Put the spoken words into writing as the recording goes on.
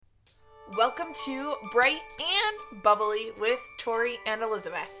Welcome to Bright and Bubbly with Tori and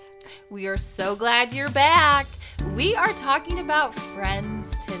Elizabeth. We are so glad you're back. We are talking about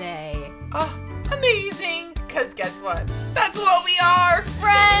friends today. Oh, amazing. Because guess what? That's what we are.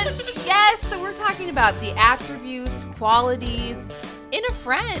 Friends! Yes, so we're talking about the attributes, qualities in a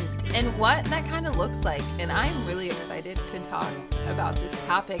friend and what that kind of looks like. And I'm really excited to talk about this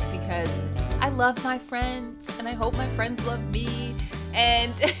topic because I love my friends and I hope my friends love me.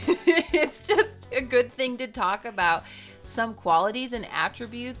 And it's just a good thing to talk about some qualities and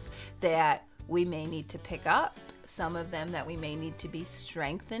attributes that we may need to pick up, some of them that we may need to be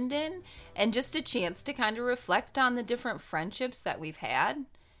strengthened in, and just a chance to kind of reflect on the different friendships that we've had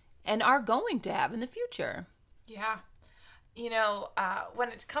and are going to have in the future. Yeah. You know, when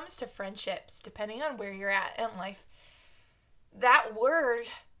it comes to friendships, depending on where you're at in life, that word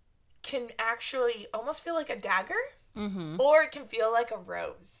can actually almost feel like a dagger. Mm-hmm. Or it can feel like a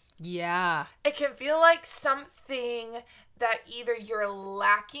rose. Yeah. It can feel like something that either you're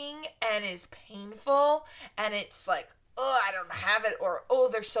lacking and is painful and it's like, oh, I don't have it, or oh,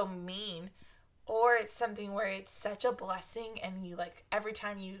 they're so mean. Or it's something where it's such a blessing and you like every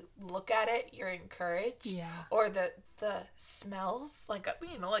time you look at it, you're encouraged. Yeah. Or the smells, like,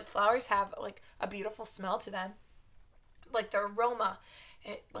 like flowers have like a beautiful smell to them. Like the aroma,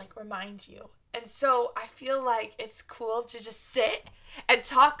 it like reminds you. And so I feel like it's cool to just sit and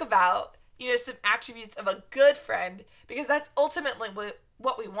talk about, some attributes of a good friend, because that's ultimately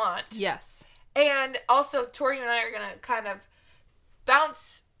what we want. Yes. And also, Tori and I are going to kind of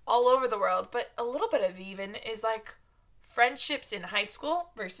bounce all over the world, but a little bit of even is like friendships in high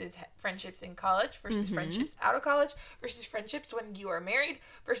school versus friendships in college versus friendships out of college versus friendships when you are married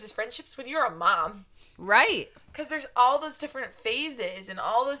versus friendships when you're a mom. Right. Because there's all those different phases and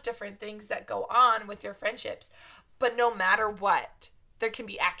all those different things that go on with your friendships. But no matter what, there can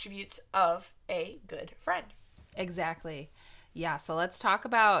be attributes of a good friend. Exactly. Yeah, so let's talk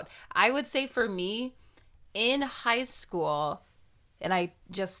about, I would say for me, in high school, and I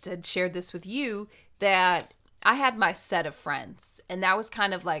just had shared this with you, that I had my set of friends. And that was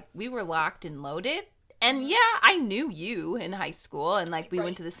kind of like, we were locked and loaded. And yeah, I knew you in high school, and like we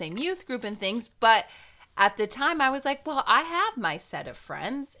went to the same youth group and things, but at the time I was like, well, I have my set of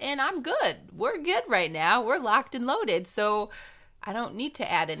friends and I'm good. We're good right now. We're locked and loaded. So I don't need to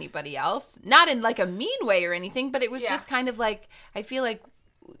add anybody else. Not in like a mean way or anything, but it was just kind of like, I feel like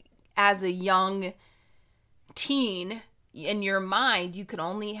as a young teen, in your mind, you could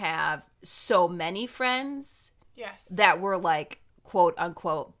only have so many friends that were like, quote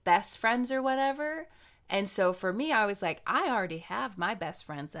unquote, best friends or whatever. And so for me, I was like, I already have my best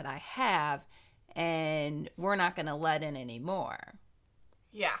friends that I have, and we're not going to let in any more.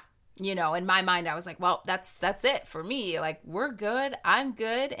 Yeah. In my mind, I was like, well, that's it for me. Like, we're good, I'm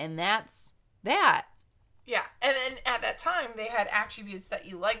good, and that's that. Yeah. And then at that time, they had attributes that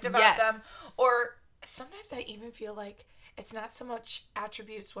you liked about them. Or sometimes I even feel like it's not so much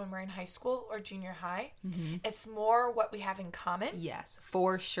attributes when we're in high school or junior high. Mm-hmm. It's more what we have in common. Yes,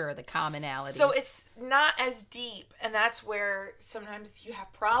 for sure, the commonalities. So it's not as deep, and that's where sometimes you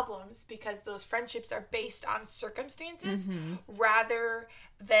have problems because those friendships are based on circumstances rather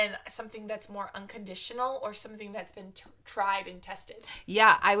than something that's more unconditional or something that's been tried and tested.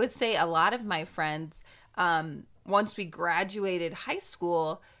 Yeah, I would say a lot of my friends, once we graduated high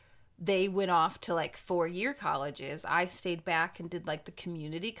school, they went off to like 4-year colleges. I stayed back and did like the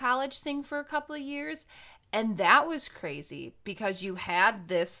community college thing for a couple of years. And that was crazy because you had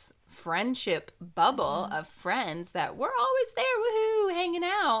this friendship bubble of friends that were always there, woohoo, hanging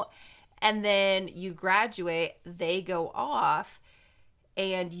out. And then you graduate, they go off,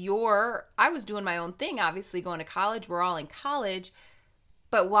 and I was doing my own thing, obviously going to college. We're all in college.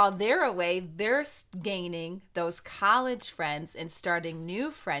 But while they're away, they're gaining those college friends and starting new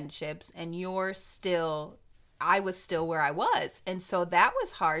friendships, and I was still where I was. And so that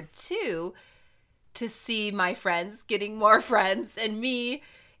was hard too, to see my friends getting more friends and me,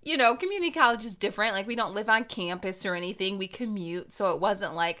 community college is different. Like, we don't live on campus or anything. We commute. So it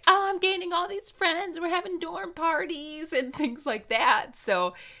wasn't like, oh, I'm gaining all these friends. We're having dorm parties and things like that.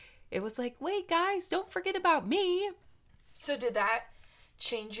 So it was like, wait, guys, don't forget about me. So did that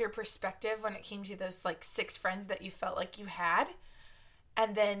change your perspective when it came to those like 6 friends that you felt like you had?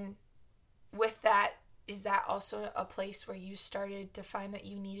 And then with that, is that also a place where you started to find that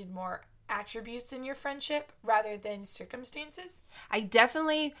you needed more attributes in your friendship rather than circumstances? I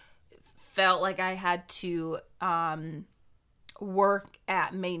definitely felt like I had to work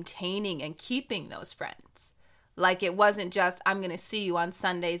at maintaining and keeping those friends. Like, it wasn't just, I'm going to see you on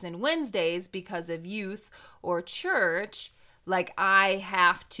Sundays and Wednesdays because of youth or church. Like, I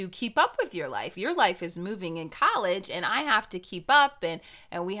have to keep up with your life. Your life is moving in college, and I have to keep up, and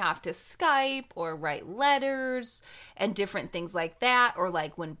we have to Skype or write letters and different things like that. Or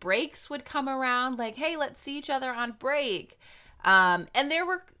like when breaks would come around, like, hey, let's see each other on break. And there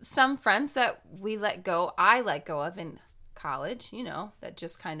were some friends that I let go of in college, that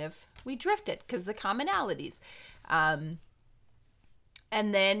just kind of, we drifted because the commonalities. And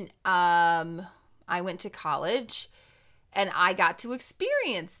then I went to college. And I got to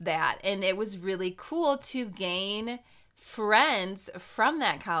experience that. And it was really cool to gain friends from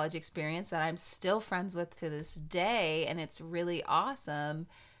that college experience that I'm still friends with to this day. And it's really awesome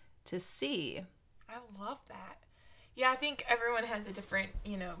to see. I love that. Yeah, I think everyone has a different,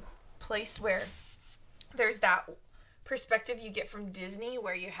 place where there's that perspective you get from Disney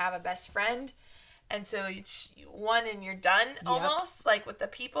where you have a best friend. And so it's one and you're done almost, like with the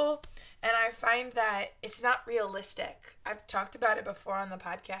people. And I find that it's not realistic. I've talked about it before on the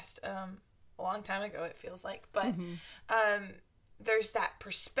podcast a long time ago, it feels like. But there's that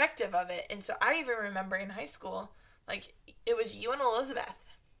perspective of it. And so I even remember in high school, like, it was you and Elizabeth.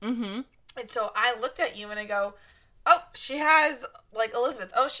 Mm-hmm. And so I looked at you and I go, oh, she has, like,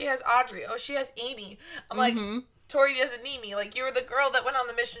 Elizabeth. Oh, she has Audrey. Oh, she has Amy. I'm like, Tori doesn't need me. Like, you were the girl that went on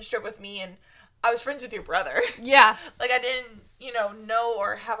the mission trip with me, and I was friends with your brother. Yeah. Like, I didn't, know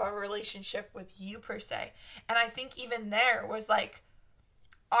or have a relationship with you per se. And I think even there was, like,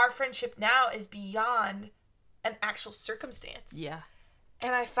 our friendship now is beyond an actual circumstance. Yeah.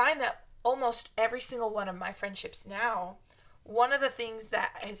 And I find that almost every single one of my friendships now, one of the things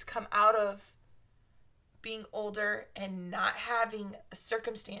that has come out of being older and not having a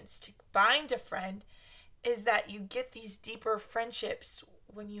circumstance to bind a friend is that you get these deeper friendships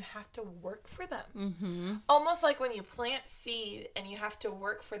when you have to work for them. Mm-hmm. Almost like when you plant seed and you have to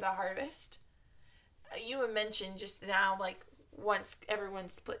work for the harvest. You had mentioned just now, like, once everyone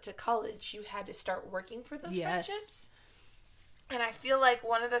split to college, you had to start working for those friendships. And I feel like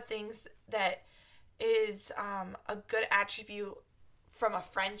one of the things that is a good attribute from a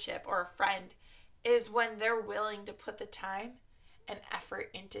friendship or a friend is when they're willing to put the time and effort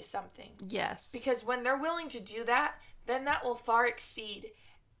into something. Yes. Because when they're willing to do that, then that will far exceed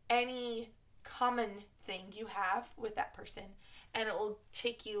any common thing you have with that person. And it will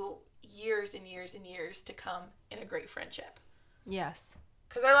take you years and years and years to come in a great friendship. Yes.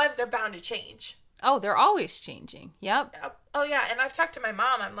 Because our lives are bound to change. Oh, they're always changing. Yep. Oh, yeah. And I've talked to my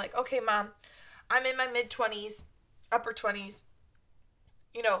mom. I'm like, okay, Mom, I'm in my mid-20s, upper 20s.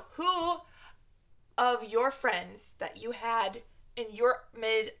 Who of your friends that you had in your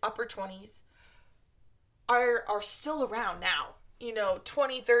mid-upper 20s are still around now?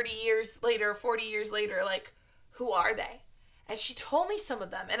 20, 30 years later, 40 years later, like, who are they? And she told me some of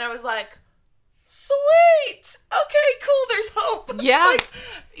them. And I was like, sweet. Okay, cool. There's hope. Yeah. Like,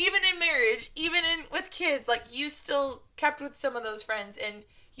 even in marriage, even with kids, like, you still kept with some of those friends and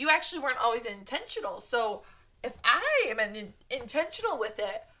you actually weren't always intentional. So if I am intentional with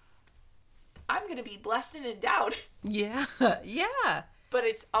it, I'm going to be blessed and endowed. Yeah. Yeah. But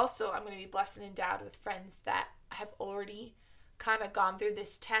it's also, I'm going to be blessed and endowed with friends that have already kind of gone through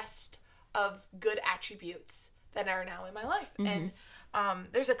this test of good attributes that are now in my life. Mm-hmm. And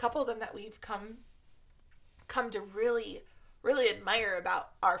there's a couple of them that we've come to really, really admire about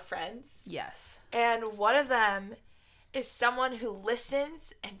our friends. Yes. And one of them is someone who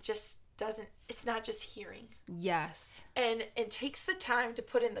listens and just doesn't, it's not just hearing. Yes. And it takes the time to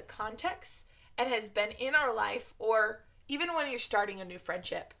put in the context and has been in our life, or even when you're starting a new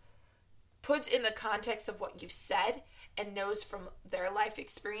friendship, puts in the context of what you've said and knows from their life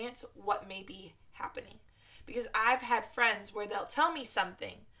experience what may be happening. Because I've had friends where they'll tell me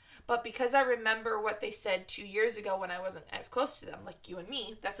something, but because I remember what they said 2 years ago when I wasn't as close to them, like you and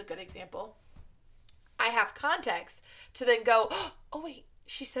me, that's a good example, I have context to then go, oh wait,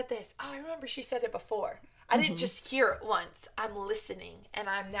 she said this. Oh, I remember she said it before. I didn't just hear it once. I'm listening and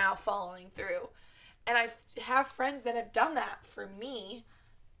I'm now following through. And I have friends that have done that for me.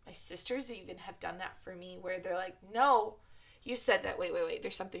 My sisters even have done that for me, where they're like, no, you said that. Wait.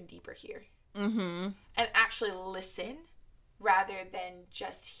 There's something deeper here. Mm-hmm. And actually listen rather than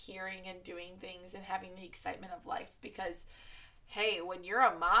just hearing and doing things and having the excitement of life. Because, hey, when you're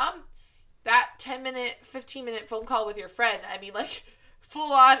a mom, that 10-minute, 15-minute phone call with your friend, I mean, like,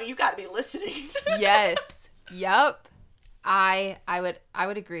 full on, you got to be listening. Yes. Yep. I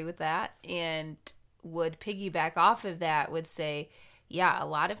would agree with that, and would piggyback off of that, would say, yeah, a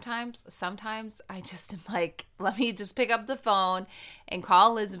lot of times, sometimes I just am like, let me just pick up the phone and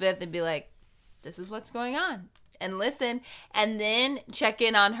call Elizabeth and be like, this is what's going on. and listen, and then check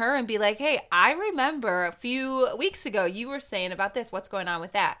in on her and be like, hey, I remember a few weeks ago you were saying about this. What's going on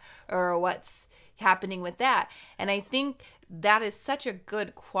with that? Or what's happening with that? And I think that is such a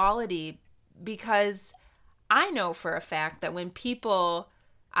good quality, because I know for a fact that when people,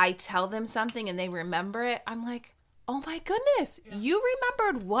 I tell them something and they remember it, I'm like, oh my goodness, you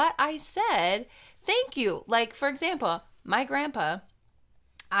remembered what I said. Thank you. Like, for example, my grandpa,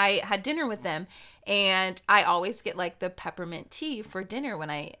 I had dinner with them, and I always get like the peppermint tea for dinner when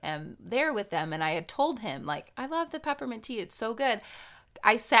I am there with them. And I had told him, like, I love the peppermint tea. It's so good.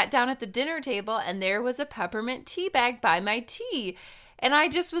 I sat down at the dinner table and there was a peppermint tea bag by my tea. And I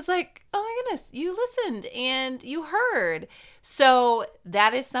just was like, oh my goodness, you listened and you heard. So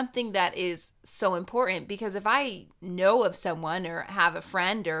that is something that is so important, because if I know of someone or have a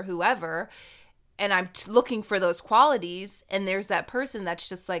friend or whoever, and I'm looking for those qualities, and there's that person that's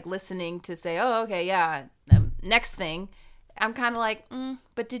just like listening to say, oh, okay, yeah, next thing, I'm kind of like,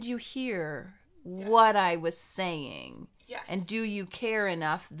 but did you hear what I was saying? Yes. And do you care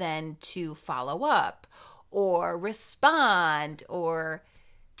enough then to follow up or respond or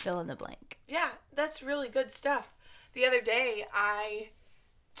fill in the blank? Yeah, that's really good stuff. The other day, I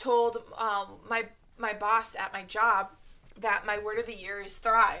told my boss at my job that my word of the year is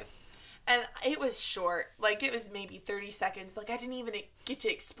thrive. And it was short. Like, it was maybe 30 seconds. Like, I didn't even get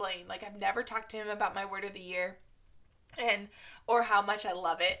to explain. Like, I've never talked to him about my word of the year or how much I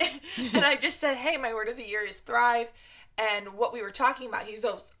love it. And I just said, hey, my word of the year is thrive. And what we were talking about, he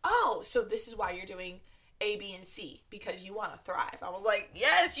goes, oh, so this is why you're doing A, B, and C, because you want to thrive. I was like,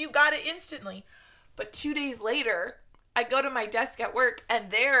 yes, you got it instantly. But 2 days later, I go to my desk at work,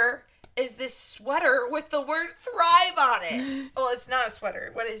 and there is this sweater with the word thrive on it. Well, it's not a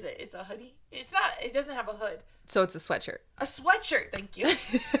sweater. What is it? It's a hoodie? It's not. It doesn't have a hood. So it's a sweatshirt. A sweatshirt. Thank you.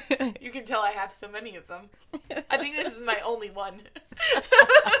 You can tell I have so many of them. I think this is my only one.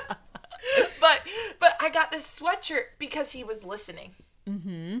 But I got this sweatshirt because he was listening.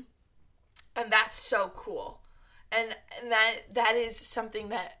 Mm-hmm. And that's so cool. And that is something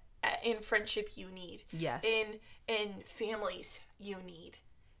that in friendship you need. Yes. In families you need.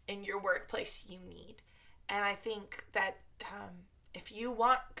 In your workplace you need. And I think that if you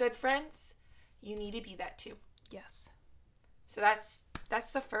want good friends, you need to be that too. Yes. So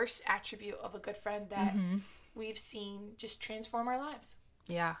that's the first attribute of a good friend that we've seen just transform our lives.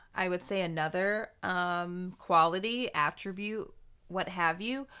 Yeah. I would say another quality, attribute, what have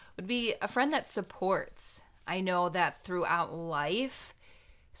you, would be a friend that supports. I know that throughout life,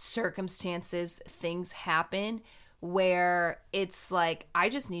 circumstances, things happen where it's like, I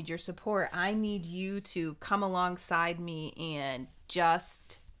just need your support. I need you to come alongside me and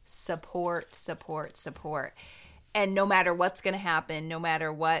just support. And no matter what's going to happen, no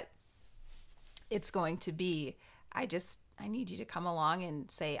matter what it's going to be, I need you to come along and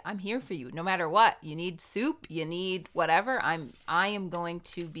say, I'm here for you. No matter what, you need soup, you need whatever, I am going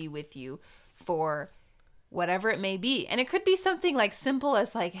to be with you for whatever it may be. And it could be something like simple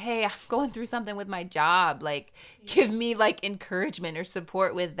as like, hey, I'm going through something with my job. Like, give me like encouragement or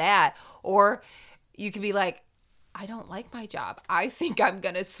support with that. Or you could be like, I don't like my job. I think I'm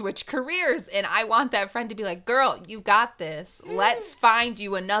going to switch careers. And I want that friend to be like, girl, you got this. Let's find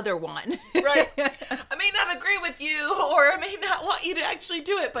you another one. Right. I may not agree with you, or I may not want you to actually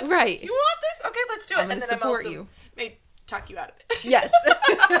do it, but right. You want this? Okay, let's do it. I'm going to support you. May talk you out of it. Yes.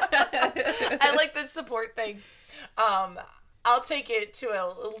 I like the support thing. I'll take it to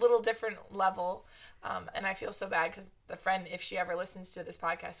a little different level. And I feel so bad because the friend, if she ever listens to this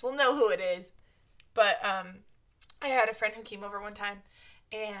podcast, will know who it is. But I had a friend who came over one time,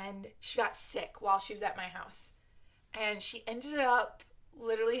 and she got sick while she was at my house. And she ended up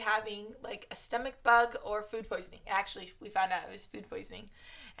literally having like a stomach bug or food poisoning. Actually, we found out it was food poisoning.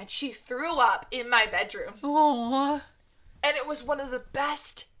 And she threw up in my bedroom. Aww. And it was one of the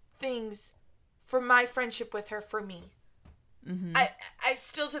best things for my friendship with her, for me. Mm-hmm. I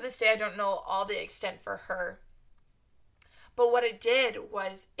still to this day, I don't know all the extent for her. But what it did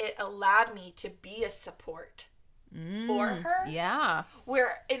was it allowed me to be a support for her. Yeah.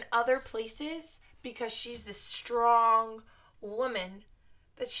 Where in other places, because she's this strong woman,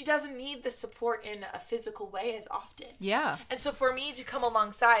 that she doesn't need the support in a physical way as often. Yeah. And so for me to come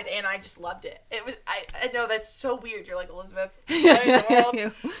alongside, and I just loved it. It was, I know that's so weird. You're like, Elizabeth.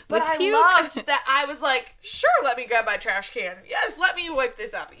 But I loved that I was like, sure, let me grab my trash can. Yes, let me wipe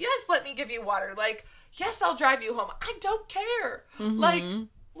this up. Yes, let me give you water. Like, yes, I'll drive you home. I don't care. Mm-hmm. Like,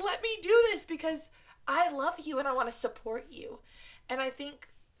 let me do this because I love you and I want to support you. And I think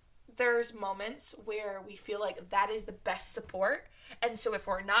there's moments where we feel like that is the best support. And so if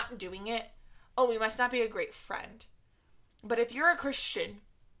we're not doing it, oh, we must not be a great friend. But if you're a Christian,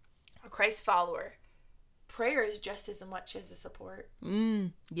 a Christ follower, prayer is just as much as a support.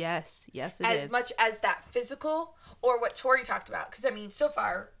 Yes, it is. As much as that physical, or what Tori talked about. Because, I mean, so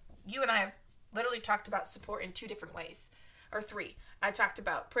far, you and I have literally talked about support in 2 different ways. Or 3. I talked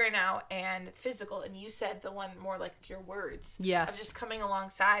about prayer now and physical, and you said the one more like your words. Yes. Of just coming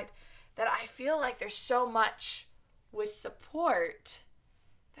alongside. That I feel like there's so much with support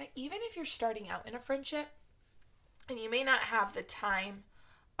that even if you're starting out in a friendship, and you may not have the time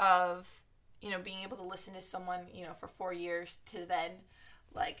of, being able to listen to someone, for 4 years to then,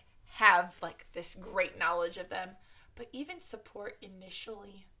 like, have, like, this great knowledge of them. But even support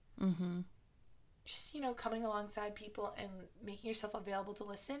initially. Mm-hmm. Just, coming alongside people and making yourself available to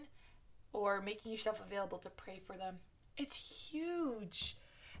listen or making yourself available to pray for them. It's huge.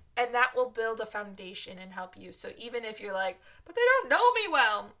 And that will build a foundation and help you. So even if you're like, but they don't know me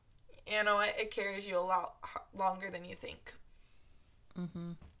well, it carries you a lot longer than you think.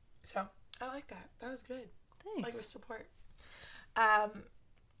 Mm-hmm. So I like that. That was good. Thanks. Like with support.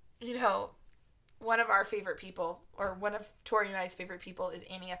 One of our favorite people, or one of Tori and I's favorite people, is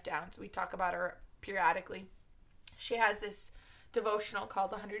Annie F. Downs. We talk about her periodically. She has this devotional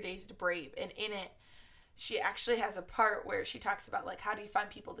called The 100 Days to Brave, and in it, she actually has a part where she talks about, like, how do you find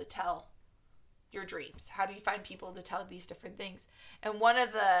people to tell your dreams? How do you find people to tell these different things? And one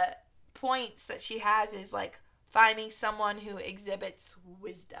of the points that she has is, like, finding someone who exhibits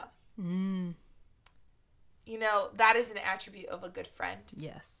wisdom. That is an attribute of a good friend.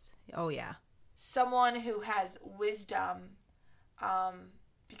 Yes. Oh, yeah. Someone who has wisdom,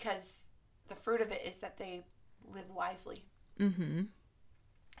 because the fruit of it is that they live wisely. Mm-hmm.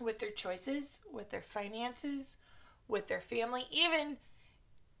 With their choices, with their finances, with their family, even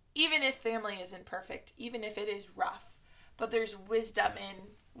if family isn't perfect, even if it is rough, but there's wisdom in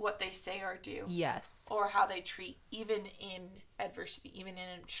what they say or do. Yes. Or how they treat, even in adversity, even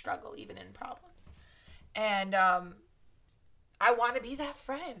in struggle, even in problems. And I want to be that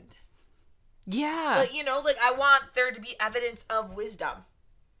friend. Yeah. But, I want there to be evidence of wisdom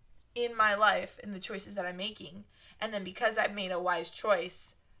in my life, in the choices that I'm making. And then because I've made a wise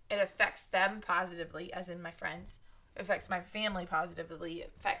choice, it affects them positively, as in my friends. It affects my family positively.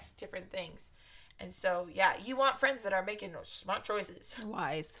 It affects different things. And so, yeah, you want friends that are making smart choices.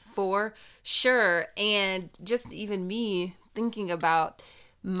 Wise, for sure. And just even me thinking about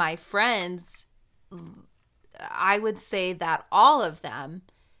my friends, I would say that all of them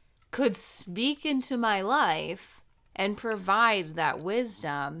could speak into my life and provide that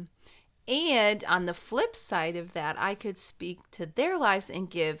wisdom. And on the flip side of that, I could speak to their lives and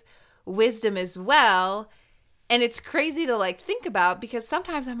give wisdom as well. And it's crazy to think about, because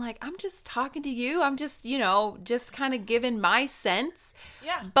sometimes I'm like, I'm just talking to you. I'm just, just kind of giving my sense.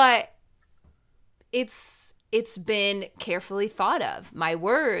 Yeah. But it's been carefully thought of. My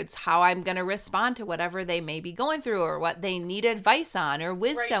words, how I'm going to respond to whatever they may be going through or what they need advice on or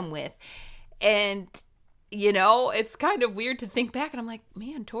wisdom with. And it's kind of weird to think back and I'm like,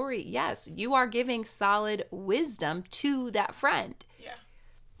 man, Tori, yes, you are giving solid wisdom to that friend. Yeah.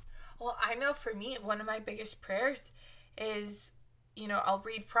 Well, I know for me, one of my biggest prayers is, I'll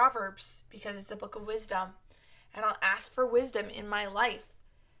read Proverbs because it's a book of wisdom, and I'll ask for wisdom in my life.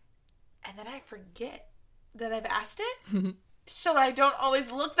 And then I forget that I've asked it. So I don't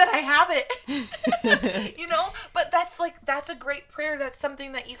always look that I have it, but that's a great prayer. That's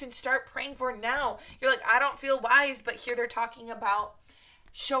something that you can start praying for now. You're like, I don't feel wise, but here they're talking about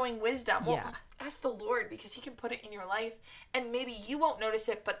showing wisdom. Well, yeah. Ask the Lord, because he can put it in your life, and maybe you won't notice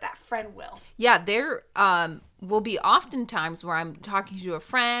it, but that friend will. Yeah. There will be often times where I'm talking to a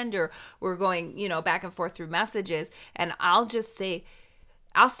friend or we're going, back and forth through messages, and I'll just say,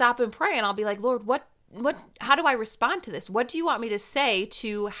 I'll stop and pray and I'll be like, Lord, how do I respond to this? What do you want me to say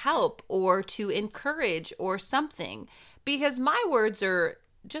to help or to encourage or something? Because my words are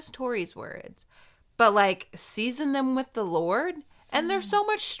just Tori's words, but season them with the Lord and they're so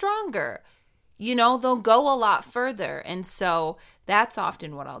much stronger. They'll go a lot further. And so that's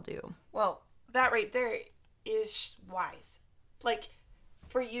often what I'll do. Well, that right there is wise.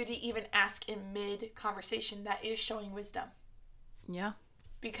 For you to even ask in mid-conversation, that is showing wisdom. Yeah.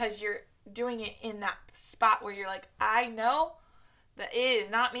 Because you're doing it in that spot where you're like, I know that it is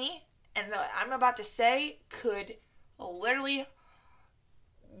not me, and that I'm about to say could literally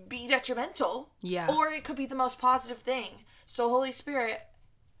be detrimental. Yeah. Or it could be the most positive thing. So Holy Spirit,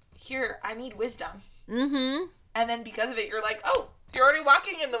 here, I need wisdom. Mm-hmm. And then because of it, you're like, oh, you're already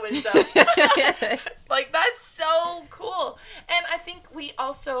walking in the wisdom. That's so cool. And I think we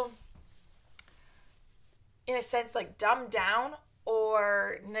also, in a sense, dumb down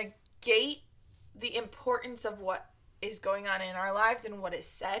or negate the importance of what is going on in our lives and what is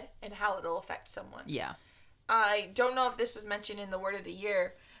said and how it'll affect someone. Yeah. I don't know if this was mentioned in the Word of the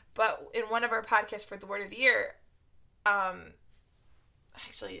Year, but in one of our podcasts for the Word of the Year,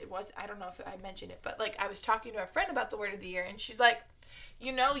 actually it was, I don't know if I mentioned it, but like I was talking to a friend about the Word of the Year, and she's like,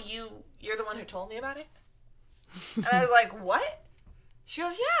 you're the one who told me about it? And I was like, what? She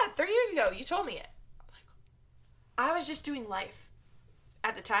goes, yeah, 3 years ago, you told me it. I'm like, I was just doing life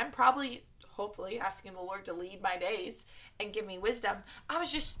at the time, probably, hopefully, asking the Lord to lead my days and give me wisdom. I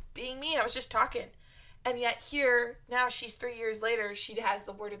was just being me. I was just talking. And yet here, now she's 3 years later, she has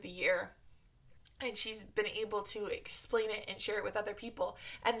the Word of the Year. And she's been able to explain it and share it with other people.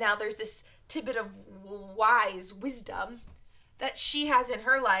 And now there's this tidbit of wise wisdom that she has in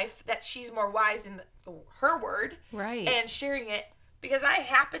her life, that she's more wise in her word. Right. And sharing it because I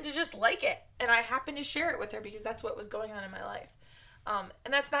happen to just like it. And I happen to share it with her because that's what was going on in my life.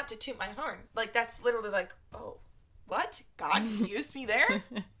 And that's not to toot my horn. Like, that's literally like, oh, what? God used me there?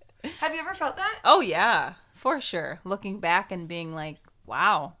 Have you ever felt that? Oh, yeah, for sure. Looking back and being like,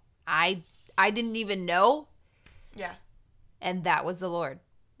 wow, I didn't even know. Yeah. And that was the Lord.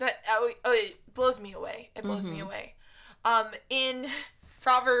 It blows me away. It blows me away. In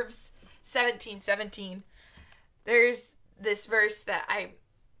Proverbs 17:17, there's this verse that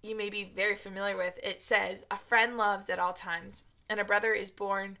you may be very familiar with. It says, a friend loves at all times, and a brother is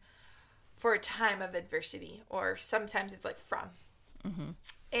born for a time of adversity, or sometimes it's like from. Mm-hmm.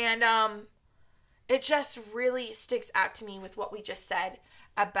 And it just really sticks out to me with what we just said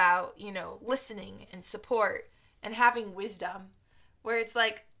about, listening and support and having wisdom, where it's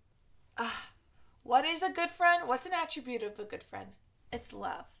like, what is a good friend? What's an attribute of a good friend? It's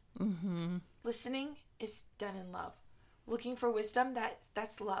love. Mm-hmm. Listening is done in love. Looking for wisdom,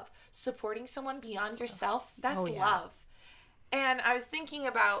 that's love. Supporting someone beyond yourself, that's love. And I was thinking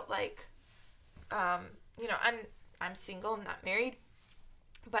about, like, I'm single, I'm not married,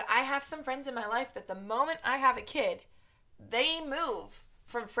 but I have some friends in my life that the moment I have a kid, they move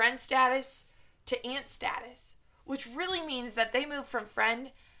from friend status to aunt status, which really means that they move from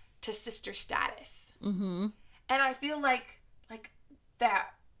friend to sister status. Mm-hmm. And I feel like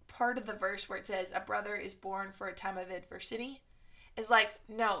that part of the verse where it says a brother is born for a time of adversity is like,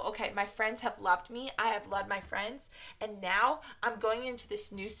 no, okay, my friends have loved me. I have loved my friends. And now I'm going into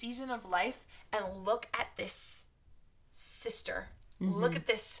this new season of life, and look at this sister. Mm-hmm. Look at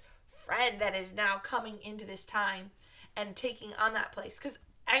this friend that is now coming into this time and taking on that place. Because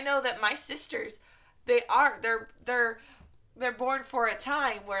I know that my sisters, they're born for a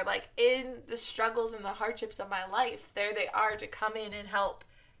time where, like, in the struggles and the hardships of my life, there they are to come in and help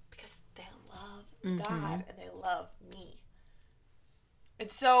because they love God and they love me.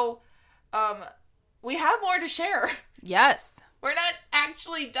 And so, we have more to share. Yes. We're not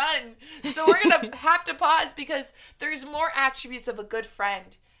actually done. So we're going to have to pause because there's more attributes of a good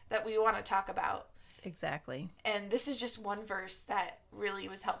friend that we want to talk about. Exactly. And this is just one verse that really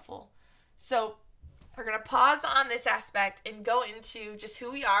was helpful. So we're going to pause on this aspect and go into just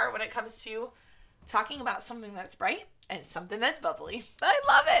who we are when it comes to talking about something that's bright and something that's bubbly. I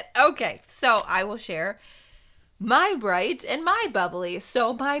love it. Okay, so I will share my bright and my bubbly.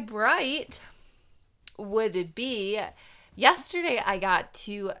 So my bright would be, yesterday I got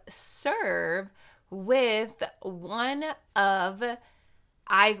to serve with one of,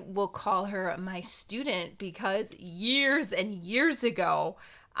 I will call her my student, because years and years ago,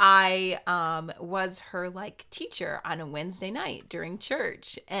 I was her like teacher on a Wednesday night during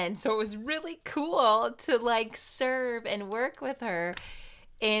church. And so it was really cool to like serve and work with her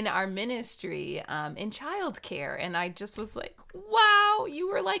in our ministry in childcare. And I just was like, wow,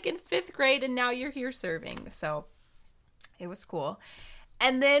 you were like in 5th grade and now you're here serving. So it was cool.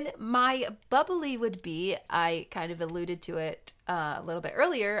 And then my bubbly would be, I kind of alluded to it a little bit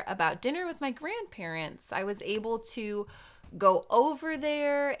earlier, about dinner with my grandparents. I was able to go over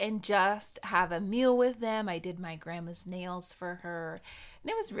there and just have a meal with them. I did my grandma's nails for her, and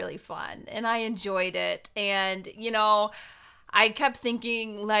it was really fun, and I enjoyed it. And, I kept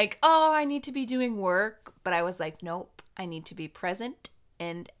thinking like, oh, I need to be doing work, but I was like, nope, I need to be present,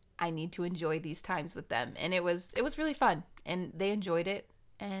 and I need to enjoy these times with them. And it was really fun, and they enjoyed it,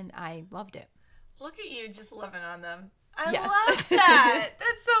 and I loved it. Look at you just loving on them. I Yes. love that.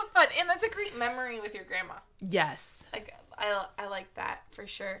 That's so fun. And that's a great memory with your grandma. Yes. Like, I like that for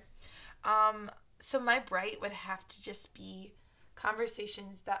sure. So my bright would have to just be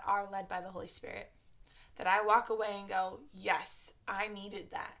conversations that are led by the Holy Spirit. That I walk away and go, yes, I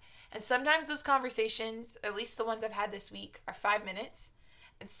needed that. And sometimes those conversations, at least the ones I've had this week, are 5 minutes.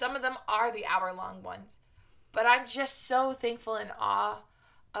 And some of them are the hour-long ones. But I'm just so thankful and awe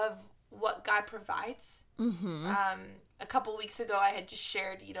of what God provides. A couple weeks ago, I had just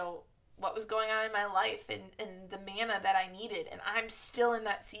shared, what was going on in my life and the manna that I needed. And I'm still in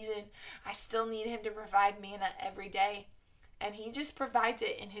that season. I still need him to provide manna every day. And he just provides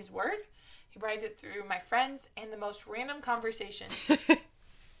it in his word. He provides it through my friends and the most random conversations.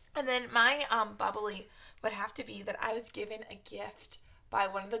 And then my bubbly would have to be that I was given a gift by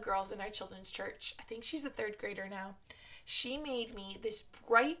one of the girls in our children's church. I think she's a 3rd grader now. She made me this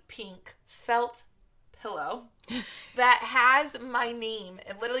bright pink felt pillow that has my name.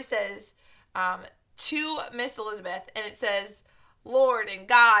 It literally says, to Miss Elizabeth, and it says Lord and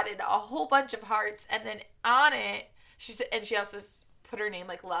God and a whole bunch of hearts. And then on it, she said, and she also put her name,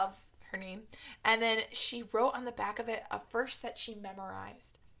 like love, her name. And then she wrote on the back of it a verse that she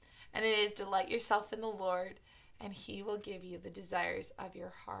memorized. And it is, delight yourself in the Lord, and he will give you the desires of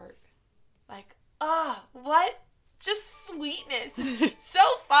your heart. Like, what? Just sweetness. So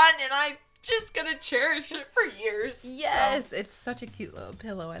fun, and I'm just going to cherish it for years. Yes, so. It's such a cute little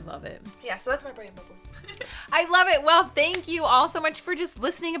pillow. I love it. Yeah, so that's my brain bubble. I love it. Well, thank you all so much for just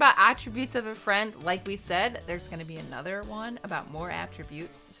listening about attributes of a friend. Like we said, there's going to be another one about more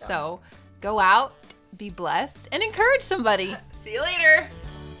attributes. So go out, be blessed, and encourage somebody. See you later.